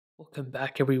Welcome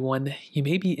back, everyone. You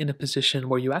may be in a position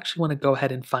where you actually want to go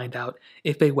ahead and find out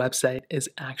if a website is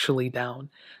actually down.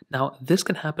 Now, this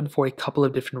can happen for a couple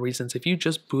of different reasons. If you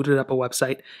just booted up a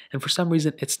website and for some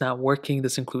reason it's not working,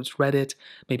 this includes Reddit,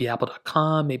 maybe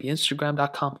Apple.com, maybe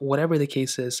Instagram.com, whatever the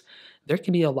case is, there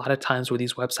can be a lot of times where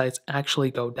these websites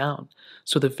actually go down.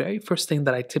 So, the very first thing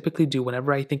that I typically do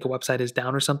whenever I think a website is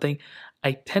down or something,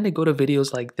 I tend to go to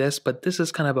videos like this, but this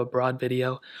is kind of a broad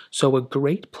video. So a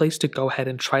great place to go ahead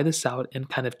and try this out and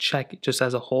kind of check just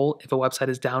as a whole if a website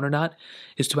is down or not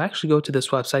is to actually go to this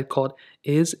website called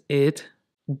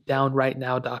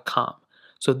isitdownrightnow.com.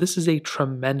 So this is a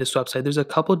tremendous website. There's a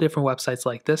couple different websites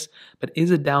like this, but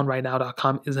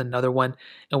isitdownrightnow.com is another one.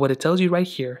 And what it tells you right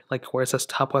here, like where it says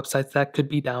top websites that could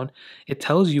be down, it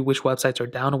tells you which websites are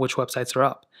down and which websites are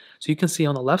up. So you can see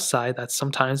on the left side that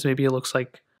sometimes maybe it looks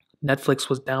like Netflix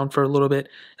was down for a little bit.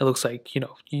 It looks like,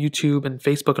 YouTube and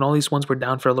Facebook and all these ones were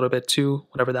down for a little bit too,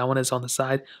 whatever that one is on the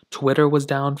side. Twitter was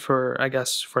down for, I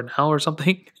guess, for now or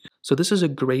something. So this is a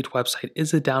great website.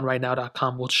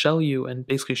 Isitdownrightnow.com will show you and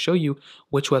basically show you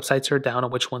which websites are down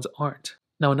and which ones aren't.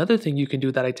 Now, another thing you can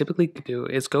do that I typically do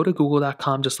is go to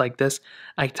google.com just like this.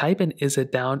 I type in is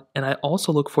it down, and I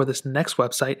also look for this next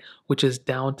website, which is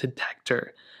Down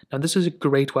Detector. Now, this is a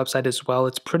great website as well.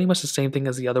 It's pretty much the same thing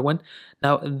as the other one.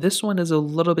 Now, this one is a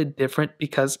little bit different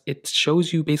because it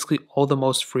shows you basically all the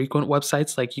most frequent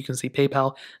websites. Like you can see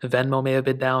PayPal, Venmo may have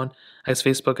been down. I guess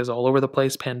Facebook is all over the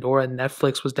place. Pandora,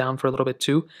 Netflix was down for a little bit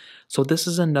too. So this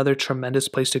is another tremendous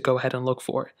place to go ahead and look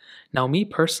for. Now, me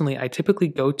personally, I typically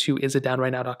go to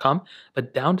isitdownrightnow.com,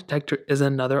 but Down Detector is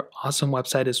another awesome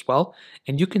website as well.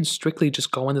 And you can strictly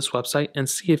just go on this website and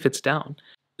see if it's down.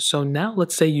 So now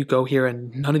let's say you go here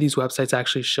and none of these websites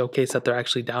actually showcase that they're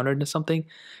actually down or something.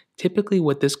 Typically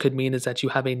what this could mean is that you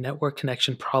have a network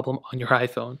connection problem on your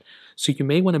iPhone. So you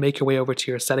may want to make your way over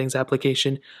to your settings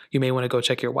application. You may want to go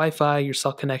check your Wi-Fi, your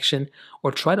cell connection,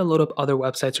 or try to load up other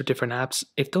websites or different apps.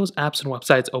 If those apps and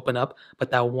websites open up,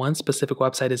 but that one specific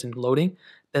website isn't loading,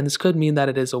 then this could mean that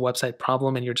it is a website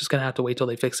problem and you're just going to have to wait till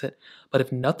they fix it. But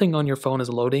if nothing on your phone is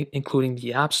loading, including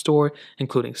the App Store,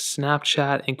 including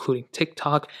Snapchat, including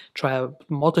TikTok, try a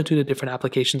multitude of different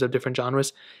applications of different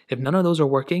genres, if none of those are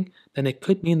working, then it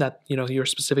could mean that your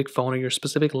specific phone or your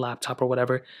specific laptop or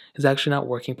whatever is actually not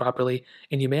working properly,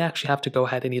 and you may actually have to go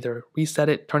ahead and either reset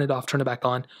it, turn it off, turn it back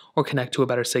on, or connect to a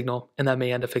better signal, and that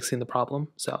may end up fixing the problem.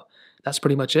 So that's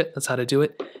pretty much it. That's how to do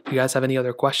it. If you guys have any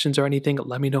other questions or anything,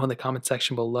 let me know in the comment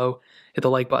section below. Hit the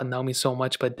like button, that would mean so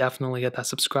much, but definitely hit that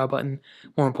subscribe button.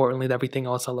 More importantly than everything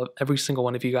else, I love every single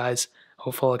one of you guys.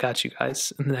 Hopefully I'll catch you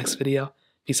guys in the next video.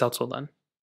 Peace out till then.